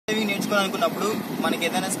నేర్చుకోవాలనుకున్నప్పుడు మనకి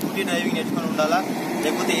ఏదైనా scooty driving నేర్చుకుని ఉండాలా,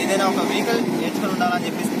 లేకపోతే ఏదైనా ఒక వెహికల్ నేర్చుకుని ఉండాలా అని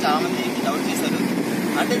చెప్పేసి చాలా మంది డౌట్ చేశారు.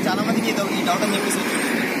 అంటే చాలా మందికి ఈ డౌట్ అని చెప్పేసి వచ్చింది.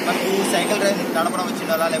 మనకు సైకిల్ డ్రైవ్ నడపడం వచ్చి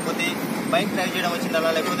ఉండాలా, లేకపోతే బైక్ డ్రైవ్ చేయడం వచ్చి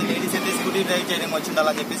ఉండాలా, లేకపోతే లేడీస్ అయితే స్కూటీ డ్రైవ్ చేయడం వచ్చి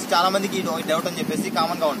ఉండాలా అని చెప్పేసి చాలా మందికి ఈ డౌట్ అని చెప్పేసి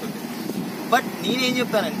కామన్ గా ఉంటుంది. బట్ నేనేం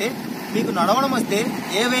చెప్తానంటే మీకు నడవడం వస్తే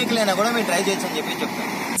ఏ వెహికల్ అయినా కూడా మీరు డ్రైవ్ చేయొచ్చు అని చెప్పి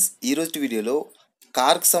చెప్తాను. ఈ రోజు వీడియోలో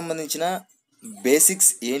కార్కి సంబంధించిన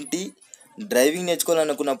బేసిక్స్ ఏంటి, డ్రైవింగ్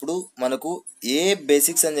నేర్చుకోవాలనుకున్నప్పుడు మనకు ఏ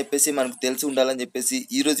బేసిక్స్ అని చెప్పేసి మనకు తెలిసి ఉండాలని చెప్పేసి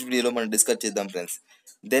ఈ రోజు వీడియోలో మనం డిస్కస్ చేద్దాం ఫ్రెండ్స్.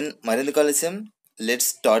 దెన్ మరింత ఆలస్యం, లెట్స్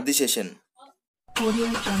స్టార్ట్ ది సెషన్.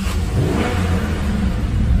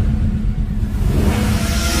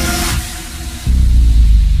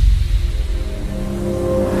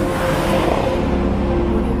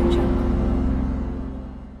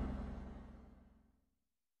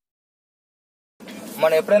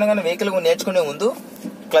 మనం ఎప్పుడైనా కానీ వెహికల్ నేర్చుకునే ముందు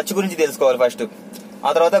క్లచ్ గురించి తెలుసుకోవాలి ఫస్ట్, ఆ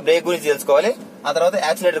తర్వాత బ్రేక్ గురించి తెలుసుకోవాలి, ఆ తర్వాత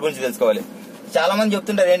యాక్సిలేటర్ గురించి తెలుసుకోవాలి. చాలా మంది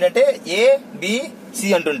చెప్తుంటారు ఏంటంటే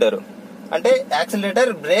ABC అంటుంటారు, అంటే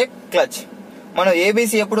యాక్సిలేటర్, బ్రేక్, క్లచ్. మనం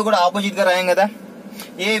ABC ఎప్పుడు కూడా ఆపోజిట్ గా రాయం కదా,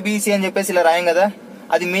 ABC అని చెప్పేసి ఇలా రాయం కదా,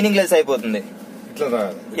 అది మీనింగ్ లెస్ అయిపోతుంది.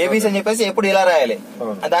 ABC అని చెప్పేసి ఎప్పుడు ఇలా రాయాలి,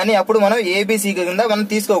 దాన్ని అప్పుడు మనం ABC కింద మనం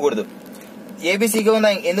తీసుకోకూడదు. ABC కింద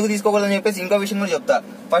ఎందుకు తీసుకోకూడదు అని చెప్పేసి ఇంకో విషయం కూడా చెప్తా.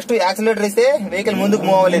 ఫస్ట్ యాక్సిలేటర్ ఇస్తే వెహికల్ ముందుకు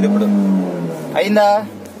మూవ్ అవ్వలేదు. ఇప్పుడు అయిందా,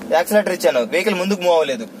 యాక్సిలేటర్ ఇచ్చాను, వెహికల్ ముందుకు మూవ్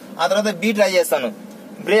అవ్వలేదు. ఆ తర్వాత B ట్రై చేస్తాను,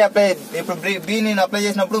 బ్రేక్ అప్లై, ఇప్పుడు B నేను అప్లై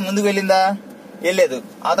చేసినప్పుడు ముందుకు వెళ్ళిందా, వెళ్ళలేదు.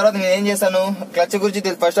 ఆ తర్వాత నేను ఏం చేస్తాను, క్లచ్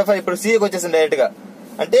గురించి ఫస్ట్ ఆఫ్ ఆల్ ఇప్పుడు Cకి వచ్చేసాను డైరెక్ట్ గా.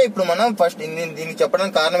 అంటే ఇప్పుడు మనం ఫస్ట్ దీనికి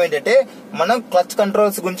చెప్పడానికి కారణం ఏంటంటే మనం క్లచ్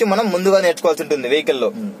కంట్రోల్స్ గురించి మనం ముందుగా నేర్చుకోవాల్సి ఉంటుంది వెహికల్ లో.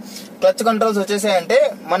 క్లచ్ కంట్రోల్స్ వచ్చేసాయంటే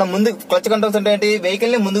మనం ముందు, క్లచ్ కంట్రోల్స్ అంటే ఏంటి,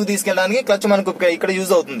 వెహికల్ ని ముందుకు తీసుకెళ్ళడానికి క్లచ్ మనకు ఇక్కడ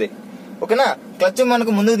యూజ్ అవుతుంది. ఓకేనా, క్లచ్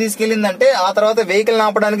మనకు ముందుకు తీసుకెళ్లిందంటే ఆ తర్వాత వెహికల్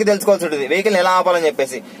ఆపడానికి తెలుసుకోవాల్సి ఉంటుంది, వెహికల్ ఎలా ఆపాలని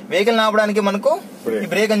చెప్పేసి. వెహికల్ ఆపడానికి మనకు ఈ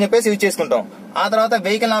బ్రేక్ అని చెప్పేసి యూజ్ చేసుకుంటాం. ఆ తర్వాత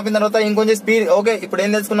వెహికల్ ఆపిన తర్వాత ఇంకొంచెం స్పీడ్, ఓకే ఇప్పుడు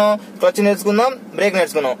ఏం నేర్చుకున్నాం, క్లచ్ నేర్చుకుందాం, బ్రేక్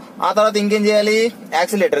నేర్చుకున్నాం. ఆ తర్వాత ఇంకేం చేయాలి,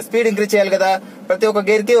 యాక్సిలేటర్ స్పీడ్ ఇంక్రీజ్ చేయాలి కదా. ప్రతి ఒక్క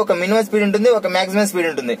గేర్ కి ఒక మినిమం స్పీడ్ ఉంటుంది, ఒక మాక్సిమం స్పీడ్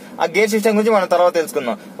ఉంటుంది. ఆ గేర్ సిస్టమ్ గురించి మనం తర్వాత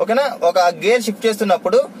తెలుసుకుందాం. ఓకేనా, ఒక గేర్ షిఫ్ట్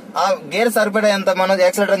చేస్తున్నప్పుడు ఆ గేర్ సరిపడేంత మనం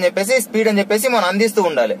యాక్సిలేటర్ అని చెప్పేసి, స్పీడ్ అని చెప్పేసి మనం అందిస్తూ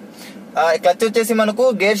ఉండాలి. క్లచ్ వచ్చేసి మనకు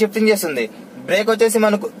గేర్ షిఫ్టింగ్ చేస్తుంది, బ్రేక్ వచ్చేసి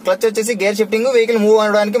మనకు, క్లచ్ వచ్చేసి గేర్ షిఫ్టింగ్, వెహికల్ మూవ్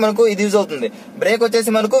అవడానికి మనకు ఇది యూజ్ అవుతుంది. బ్రేక్ వచ్చేసి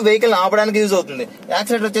మనకు వెహికల్ ఆపడానికి యూజ్ అవుతుంది.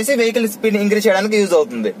 యాక్సిలేటర్ వచ్చేసి వెహికల్ స్పీడ్ ఇంక్రీజ్ చేయడానికి యూజ్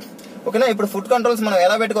అవుతుంది. ఓకేనా, ఇప్పుడు ఫుట్ కంట్రోల్స్ మనం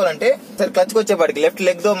ఎలా పెట్టుకోవాలంటే, సరే క్లచ్ వచ్చేపాటికి లెఫ్ట్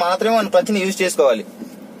లెగ్ తో మాత్రమే మనం క్లచ్ ని యూజ్ చేసుకోవాలి,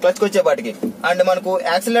 క్లచ్ వచ్చేపాటికి. అండ్ మనకు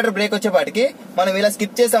యాక్సిలేటర్, బ్రేక్ వచ్చేపాటికి మనం ఇలా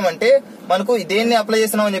స్కిప్ చేసామంటే మనకు దేన్ని అప్లై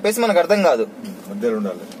చేస్తున్నాం అని చెప్పేసి మనకు అర్థం కాదు.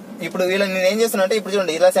 ఇప్పుడు వీళ్ళ నేను ఏం చేస్తున్నా అంటే, ఇప్పుడు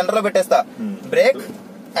చూడండి ఇలా సెంటర్ లో పెట్టేస్తా, బ్రేక్,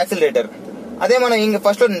 యాక్సిలేటర్. అదే మనం ఇంక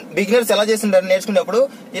ఫస్ట్ బిగినర్స్ ఎలా చేస్తుంటారు నేర్చుకునేప్పుడు,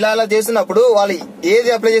 ఇలా చేస్తున్నప్పుడు వాళ్ళు ఏది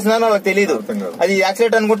అప్లై చేస్తున్నారో వాళ్ళకి తెలియదు. అది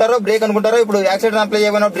యాక్సిలేటర్ అనుకుంటారో బ్రేక్ అనుకుంటారో. ఇప్పుడు యాక్సిలేటర్ అప్లై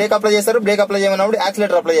చేయమన్నప్పుడు బ్రేక్ అప్లై చేస్తారు, బ్రేక్ అప్లై చేయమన్నప్పుడు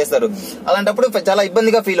యాక్సిలేటర్ అప్లై చేస్తారు. అలాంటప్పుడు చాలా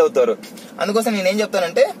ఇబ్బందిగా ఫీల్ అవుతారు. అందుకోసం నేను ఏం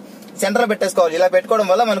చెప్తానంటే సెంటర్ పెట్టేసుకోవాలి. ఇలా పెట్టుకోవడం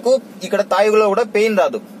వల్ల మనకు ఇక్కడ తాయుగులో కూడా పెయిన్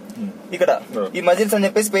రాదు, ఇక్కడ ఈ మజిల్స్ అని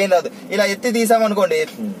చెప్పేసి పెయిన్ రాదు. ఇలా ఎత్తి తీసామనుకోండి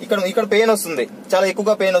ఇక్కడ పెయిన్ వస్తుంది, చాలా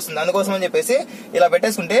ఎక్కువగా పెయిన్ వస్తుంది. అందుకోసం అని చెప్పేసి ఇలా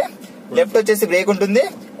పెట్టేసుకుంటే లెఫ్ట్ వచ్చేసి బ్రేక్ ఉంటుంది,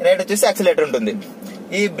 రైట్ వచ్చేసి యాక్సిలేటర్ ఉంటుంది.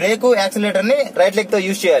 ఈ బ్రేక్, యాక్సిలేటర్ ని రైట్ లెగ్ తో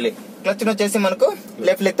యూజ్ చేయాలి, క్లచ్ వచ్చేసి మనకు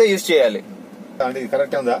లెఫ్ట్ లెగ్ తో యూజ్ చేయాలి.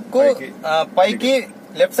 పైకి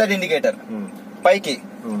లెఫ్ట్ సైడ్ ఇండికేటర్, పైకి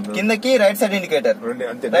కిందకి right side indicator,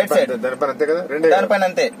 right side దానిపైన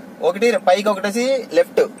అంతే. ఒకటి పైకి, ఒకటేసి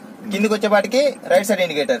లెఫ్ట్, కిందికి వచ్చేపాటికి రైట్ సైడ్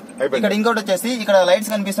ఇండికేటర్. ఇక్కడ ఇంకోటి వచ్చేసి ఇక్కడ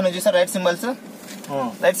లైట్స్ కనిపిస్తున్నాయి చూసారు, రైట్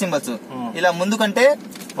సింబల్స్ ఇలా ముందు కంటే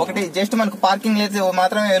ఒకటి జస్ట్ మనకు పార్కింగ్ లైట్స్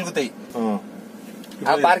మాత్రమే వెలుగుతాయి,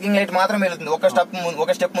 ఆ పార్కింగ్ లైట్ మాత్రమే వెలుగుతుంది. ఒక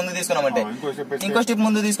స్టెప్ ముందు తీసుకున్నామంటే, ఇంకో స్టెప్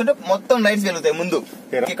ముందు తీసుకుంటే మొత్తం లైట్స్ వెలుగుతాయి ముందు.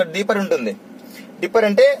 ఇక్కడ డిప్పర్ ఉంటుంది, డిప్పర్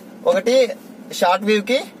అంటే ఒకటి షార్ట్ వ్యూ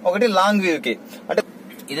కి, ఒకటి లాంగ్ వ్యూ కి. అంటే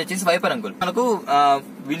ఇది వచ్చేసి వైపర్ అంకుల్, మనకు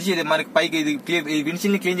విండ్షీల్డ్ మనకి పైకి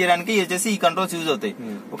విండ్షీల్డ్ ని క్లీన్ చేయడానికి ఇది వచ్చేసి ఈ కంట్రోల్స్ యూజ్ అవుతాయి.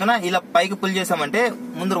 ఓకేనా, ఇలా పైకి పుల్ చేసామంటే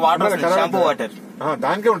ముందు వాటర్, షాంపూ వాటర్,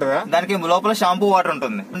 దానికి లోపల షాంపూ వాటర్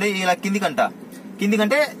ఉంటుంది. అంటే ఇలా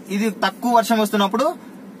కిందికంటే ఇది తక్కువ వర్షం వస్తున్నప్పుడు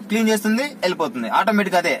క్లీన్ చేస్తుంది, వెళ్ళిపోతుంది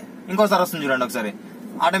ఆటోమేటిక్. అదే ఇంకోసారి వస్తుంది చూడండి ఒకసారి,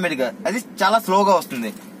 ఆటోమేటిక్ గా అది చాలా స్లోగా వస్తుంది.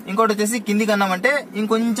 ఇంకోటి వచ్చేసి కిందికి అన్నామంటే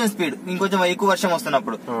ఇంకొంచెం స్పీడ్, ఇంకొంచెం ఎక్కువ వర్షం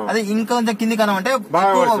వస్తున్నప్పుడు. అదే ఇంకొంచెం కిందికి అన్నామంటే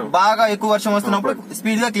బాగా ఎక్కువ వర్షం వస్తున్నప్పుడు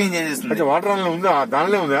స్పీడ్ గా క్లీన్ చేసేస్తుంది. వాటర్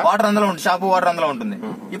అందులో ఉంటుంది, షాంపూ వాటర్ అందులో ఉంటుంది.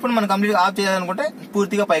 ఇప్పుడు మనం కంప్లీట్ ఆఫ్ చేయాలనుకుంటే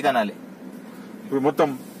పూర్తిగా పైకి అనాలి. మొత్తం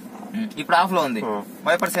ఇప్పుడు ఆఫ్ లో ఉంది,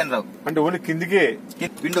 వైపర్స్ ఏం రావు, అంటే ఓన్లీ కిందికే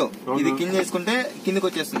విండో ఇది కింద చేసుకుంటే కిందికి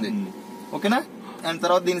వచ్చేస్తుంది. ఓకేనా, అండ్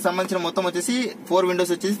తర్వాత దీనికి సంబంధించిన మొత్తం వచ్చేసి 4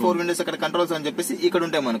 విండోస్ వచ్చేసి 4 విండోస్ అక్కడ కంట్రోల్స్ అని చెప్పేసి ఇక్కడ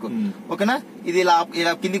ఉంటాయి మనకు. ఓకేనా, ఇది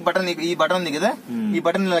ఇలా కిందికి బటన్, ఈ బటన్ ఉంది కదా, ఈ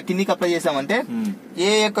బటన్ ఇలా కిందికి అప్లై చేసామంటే ఏ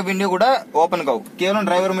యొక్క విండో కూడా ఓపెన్ కావు, కేవలం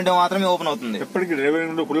డ్రైవర్ విండో మాత్రమే ఓపెన్ అవుతుంది. ఎప్పటికి డ్రైవర్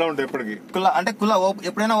విండో కుల్లా ఉంటాయి, ఎప్పటికి అంటే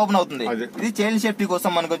ఎప్పుడైనా ఓపెన్ అవుతుంది. ఇది చైల్డ్ సేఫ్టీ కోసం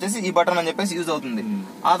మనకు వచ్చేసి ఈ బటన్ అని చెప్పేసి యూజ్ అవుతుంది.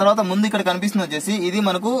 ఆ తర్వాత ముందు ఇక్కడ కనిపిస్తుంది వచ్చేసి ఇది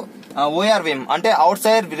మనకు ORVM అంటే out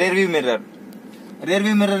side rear view mirror. Rear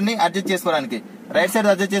view mirror ని అడ్జస్ట్ చేసుకోవడానికి రైట్ సైడ్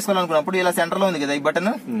అడ్జస్ట్ చేసుకోవాలనుకున్నప్పుడు ఇలా సెంటర్ లో ఉంది కదా ఈ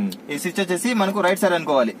బటన్, ఈ స్విచ్ వచ్చేసి మనకు రైట్ సైడ్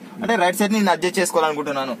అనుకోవాలి. అంటే రైట్ సైడ్ ని నేను అడ్జస్ట్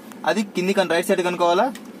చేసుకోవాలనుకుంటున్నాను, అది కింది కానీ రైట్ సైడ్ కనుకోవాలా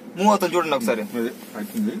మూవ్ అవుతుంది. చూడండి ఒకసారి,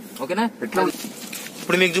 ఓకేనా.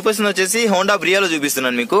 ఇప్పుడు మీకు చూపిస్తుంది వచ్చేసి హోండా బ్రియాలో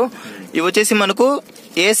చూపిస్తున్నాను మీకు. ఇవి వచ్చేసి మనకు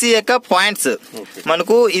ఏసీ యొక్క పాయింట్స్.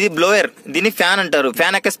 మనకు ఇది బ్లోయర్, దీన్ని ఫ్యాన్ అంటారు,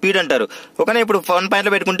 ఫ్యాన్ యొక్క స్పీడ్ అంటారు. ఓకేనా. ఇప్పుడు 1 పాయింట్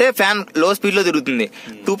లో పెట్టుకుంటే ఫ్యాన్ లో స్పీడ్ లో తిరుగుతుంది.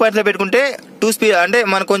 2 పాయింట్స్ లో పెట్టుకుంటే 2 స్పీడ్ అంటే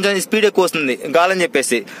మనకు కొంచెం స్పీడ్ ఎక్కువ వస్తుంది గాలని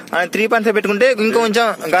చెప్పేసి. 3 పాయింట్స్ లో పెట్టుకుంటే ఇంకొంచెం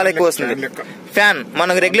గాలి ఎక్కువ వస్తుంది. ఫ్యాన్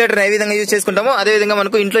మనకు రెగ్యులేటర్ ఏ విధంగా యూజ్ చేసుకుంటామో అదే విధంగా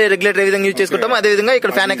మనకు ఇంట్లో రెగ్యులేటర్ ఏ విధంగా యూజ్ చేసుకుంటామో అదే విధంగా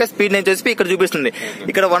ఇక్కడ ఫ్యాన్ యొక్క స్పీడ్ ని చెప్పి ఇక్కడ చూపిస్తుంది.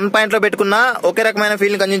 ఇక్కడ 1 పాయింట్ లో పెట్టుకున్నా ఒకే రకమైన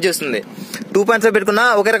ఫీల్ కన్జ్యూమ్ చేస్తుంది, 2 పాయింట్స్ లో పెట్టుకున్నా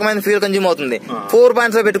ఒకే రకమైన ఫ్యూల్ కన్జ్యూమ్ అవుతుంది, 4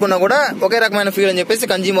 పాయింట్స్ లో పెట్టుకున్నా కూడా ఒకే రకమైన ఫ్యూల్ అని చెప్పేసి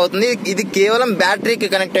కన్జ్యూమ్ అవుతుంది. ఇది కేవలం బ్యాటరీకి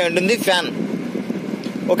కనెక్ట్ అయి ఉంటుంది ఫ్యాన్.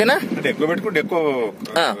 ఓకేనా.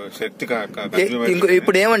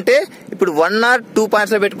 ఇప్పుడు ఏమంటే ఇప్పుడు 1 or 2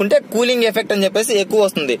 పాయింట్స్ లో పెట్టుకుంటే కూలింగ్ ఎఫెక్ట్ అని చెప్పేసి ఎక్కువ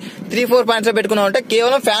వస్తుంది. 3-4 పాయింట్స్ లో పెట్టుకున్నాం అంటే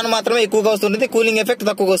కేవలం ఫ్యాన్ మాత్రమే ఎక్కువగా వస్తుంటుంది, కూలింగ్ ఎఫెక్ట్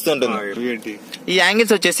తక్కువగా వస్తుంటుంది. ఈ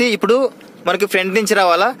యాంగిల్స్ వచ్చేసి ఇప్పుడు మనకి ఫ్రంట్ నుంచి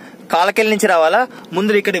రావాలా, కాలకెళ్ళ నుంచి రావాలా,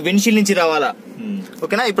 ముందు ఇక్కడ విండ్షీల్డ్ నుంచి రావాలా.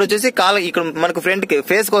 ఓకేనా. ఇప్పుడు వచ్చేసి ఇక్కడ మనకు ఫ్రంట్ కి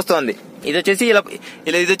ఫేస్ కి వస్తుంది. ఇది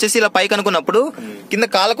వచ్చేసి ఇలా పైకి అనుకున్నప్పుడు కింద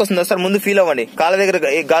కాళ్ళకు వస్తుంది. సార్ ముందు ఫీల్ అవ్వండి, కాళ్ళ దగ్గర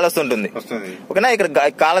గాలి వస్తుంటుంది. ఓకేనా. ఇక్కడ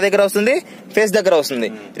కాళ్ళ దగ్గర వస్తుంది, ఫేస్ దగ్గర వస్తుంది,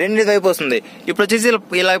 రెండు వైపు వస్తుంది. ఇప్పుడు వచ్చేసి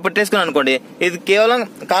ఇలా పెట్టేసుకుని అనుకోండి, ఇది కేవలం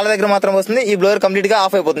కాళ్ళ దగ్గర మాత్రం వస్తుంది. ఈ బ్లోయర్ కంప్లీట్ గా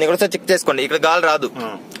ఆఫ్ అయిపోతుంది. ఇక్కడ చెక్ చేసుకోండి, ఇక్కడ గాలి రాదు.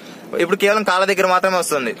 ఇప్పుడు కేవలం కాళ్ళ దగ్గర మాత్రమే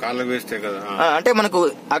వస్తుంది. అంటే మనకు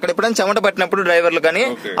అక్కడ ఎప్పుడైనా చెమట పట్టినప్పుడు డ్రైవర్లు కానీ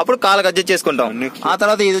అప్పుడు కాళ్ళకు అడ్జస్ట్ చేసుకుంటాం. ఆ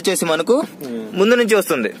తర్వాత ఇది వచ్చేసి మనకు ముందు నుంచి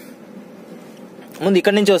వస్తుంది, ముందు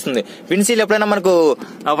ఇక్కడ నుంచి వస్తుంది. విండ్షీల్డ్ ఎప్పుడైనా మనకు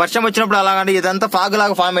వర్షం వచ్చినప్పుడు అలాగంటే ఇదంతా ఫాగ్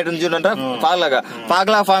లాగా ఫామ్ అవుతుంది చూడండి, ఫాగ్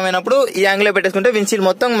లాగా ఫామ్ అయినప్పుడు ఈ యాంగిల్ లో పెట్టేసుకుంటే విండ్షీల్డ్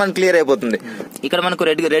మొత్తం మనకు క్లియర్ అయిపోతుంది. ఇక్కడ మనకు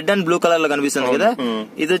రెడ్ అండ్ బ్లూ కలర్ లో కనిపిస్తుంది కదా,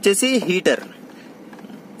 ఇది వచ్చేసి హీటర్.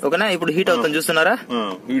 ఓకేనా. ఇప్పుడు హీట్ అవుతుంది చూస్తున్నారా,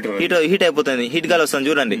 హీట్ అయిపోతుంది, హీట్ గాలి వస్తుంది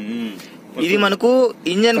చూడండి. ఇది మనకు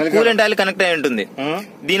ఇంజన్ కూలెంట్ ఆయిల్ కనెక్ట్ అయి ఉంటుంది.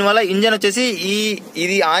 దీని వల్ల ఇంజన్ వచ్చేసి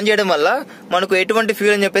ఇది ఆన్ చేయడం వల్ల మనకు ఎటువంటి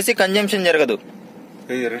ఫ్యూల్ అని చెప్పేసి కన్జంప్షన్ జరగదు.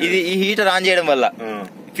 ఇది ఈ హీటర్ ఆన్ చేయడం వల్ల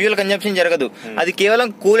ఫ్యూల్ కన్జంప్షన్ జరగదు. అది కేవలం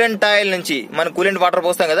కూలెంట్ ఆయిల్ నుంచి మనం కూలెంట్ వాటర్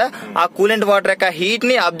పోస్తాం కదా, ఆ కూలెంట్ వాటర్ యొక్క హీట్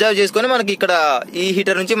ని అబ్జర్వ్ చేసుకుని మనకి ఇక్కడ ఈ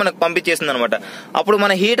హీటర్ నుంచి మనకు పంపించేస్తుంది అనమాట. అప్పుడు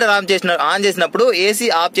మన హీటర్ ఆన్ చేసినప్పుడు ఏసీ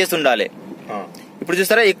ఆఫ్ చేసి ఉండాలి. ఇప్పుడు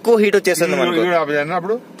చూస్తారా ఎక్కువ హీట్ వచ్చేస్తుంది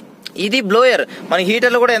మనకు. ఇది బ్లోయర్. మన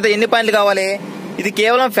హీటర్ లో కూడా ఎన్ని పాయింట్లు కావాలి, ఇది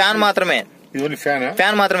కేవలం ఫ్యాన్ మాత్రమే,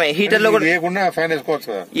 ఫ్యాన్ మాత్రమే. హీటర్ లో కూడా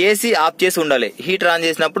ఏసీ ఆఫ్ చేసి ఉండాలి. హీటర్ ఆన్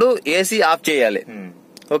చేసినప్పుడు ఏసీ ఆఫ్ చేయాలి.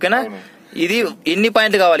 ఓకేనా. ఇది ఎన్ని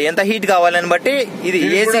పాయింట్లు కావాలి, ఎంత హీట్ కావాలి అని బట్టి ఇది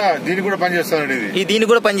ఏసీ దీనికి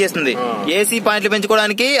కూడా పనిచేస్తుంది. ఏసీ పాయింట్లు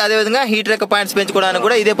పెంచుకోవడానికి, అదే విధంగా హీటర్ యొక్క పాయింట్స్ పెంచుకోవడానికి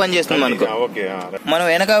కూడా ఇదే పనిచేస్తుంది మనకు. మనం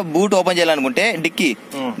వెనక బూట్ ఓపెన్ చేయాలనుకుంటే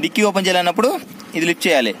డిక్కీ ఓపెన్ చేయాలన్నప్పుడు ఇది లిఫ్ట్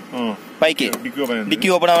చేయాలి పైకి. డిక్కీ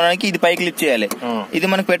ఓపెన్ అవ్వడానికి ఇది పైకి లిఫ్ట్ చేయాలి. ఇది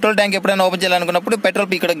మనకు పెట్రోల్ ట్యాంక్ ఎప్పుడైనా ఓపెన్ చేయాలనుకున్నప్పుడు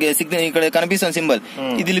పెట్రోల్ ఇక్కడ కనిపిస్తుంది సింబల్,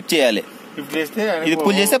 ఇది లిఫ్ట్ చేయాలి. ఇది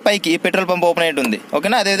పుల్ చేస్తే పైకి పెట్రోల్ పంప్ ఓపెన్ అయి ఉంటుంది.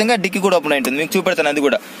 ఓకేనా. అదే విధంగా డిక్కీ కూడా ఓపెన్ అయి ఉంటుంది, మీకు చూపెడతాను. అది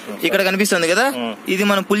కూడా ఇక్కడ కనిపిస్తుంది కదా, ఇది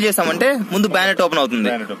మనం పుల్ చేస్తామంటే ముందు బ్యానెట్ ఓపెన్ అవుతుంది.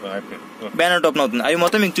 అవి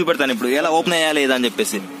మొత్తం మీకు చూపెడతాను ఇప్పుడు ఎలా ఓపెన్ అయ్యాలి లేదా అని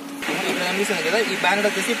చెప్పేసి. ఇక్కడ కనిపిస్తుంది కదా, ఈ బ్యానెట్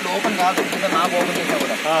వచ్చేసి ఇప్పుడు ఓపెన్ కాదు, లాక్ ఓపెన్ చేసినా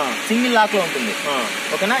కూడా సింగిల్ లాక్ లో ఉంటుంది.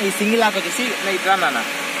 ఓకేనా. ఈ సింగిల్ లాక్ వచ్చేసి ఇట్లా నాన్న,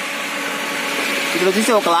 ఇక్కడ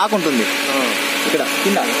వచ్చేసి ఒక లాక్ ఉంటుంది. ఇక్కడ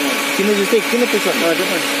కింద చూస్తే కింద కూర్చోండి.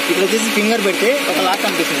 ఇక్కడ వచ్చేసి ఫింగర్ పెడితే ఒక లాక్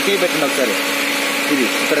కనిపిస్తుంది, చేయి పెట్టండి ఒకసారి. ఇది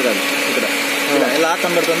ఇక్కడ కాదు, ఇక్కడ లాక్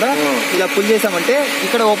కనబడుతుందా, ఇలా పుల్ చేసామంటే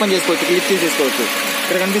ఇక్కడ ఓపెన్ చేసుకోవచ్చు, లిఫ్ట్ చేసుకోవచ్చు.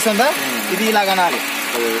 ఇక్కడ కనిపిస్తుందా, ఇది ఇలా కనాలి.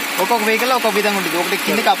 ఒక్కొక్క వెహికల్ ఒక్కొక్క విధంగా ఉంటుంది. ఒకటి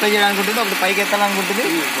కిందకి అప్లై చేయడానికి ఉంటుంది, ఒకటి పైకి ఎత్తాలనుకుంటుంది.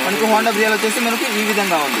 మనకు హోండా బ్రియాలో వచ్చేసి మనకు ఈ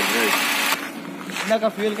విధంగా ఉంది. ఇందాక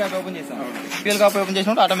ఫ్యూయల్ క్యాప్ ఓపెన్ చేసాం, ఫ్యూయల్ క్యాప్ ఓపెన్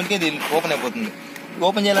చేసినప్పుడు ఆటోమేటిక్గా ఇది ఓపెన్ అయిపోతుంది.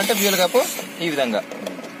 ఓపెన్ చేయాలంటే ఫ్యూయల్ క్యాప్ ఈ విధంగా.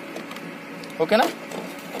 ఓకేనా.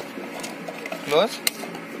 క్లోజ్.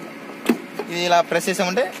 ఇది ఇలా ప్రెస్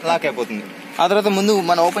చేసామంటే లాక్ అయిపోతుంది. ఆ తర్వాత ముందు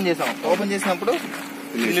మనం ఓపెన్ చేసినప్పుడు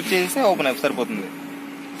లిఫ్ట్ చేస్తే ఓపెన్ అయిపోయి సరిపోతుంది.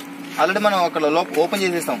 ఆల్రెడీ మనం అక్కడ ఓపెన్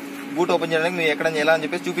చేసేస్తాం. బూట్ ఓపెన్ చేయడానికి మీరు ఎక్కడ ఎలా అని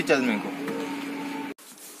చెప్పేసి చూపించాలి మీకు.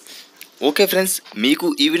 ఓకే ఫ్రెండ్స్, మీకు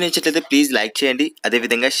ఈ వీడియో నచ్చినట్లయితే ప్లీజ్ లైక్ చేయండి,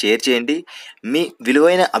 అదేవిధంగా షేర్ చేయండి. మీ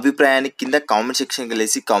విలువైన అభిప్రాయాన్ని కింద కామెంట్ సెక్షన్కి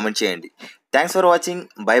వెళ్ళేసి కామెంట్ చేయండి. Thanks for watching.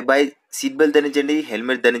 By. Seat belt ధరించండి,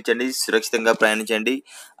 హెల్మెట్ ధరించండి, సురక్షితంగా ప్రయాణించండి.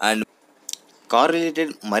 అండ్ కార్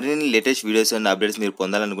రిలేటెడ్ మరిన్ని లేటెస్ట్ వీడియోస్ అండ్ అప్డేట్స్ మీరు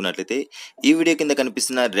పొందాలనుకున్నట్లయితే ఈ వీడియో కింద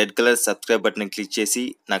కనిపిస్తున్న red colour subscribe button click చేసి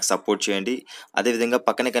నాకు సపోర్ట్ చేయండి. అదేవిధంగా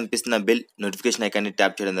పక్కనే కనిపిస్తున్న బెల్ నోటిఫికేషన్ ఐకాన్ని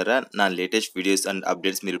ట్యాప్ చేయడం ద్వారా నా లేటెస్ట్ వీడియోస్ అండ్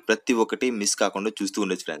అప్డేట్స్ మీరు ప్రతి ఒక్కటి మిస్ కాకుండా చూస్తూ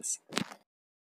ఉండొచ్చు ఫ్రెండ్స్.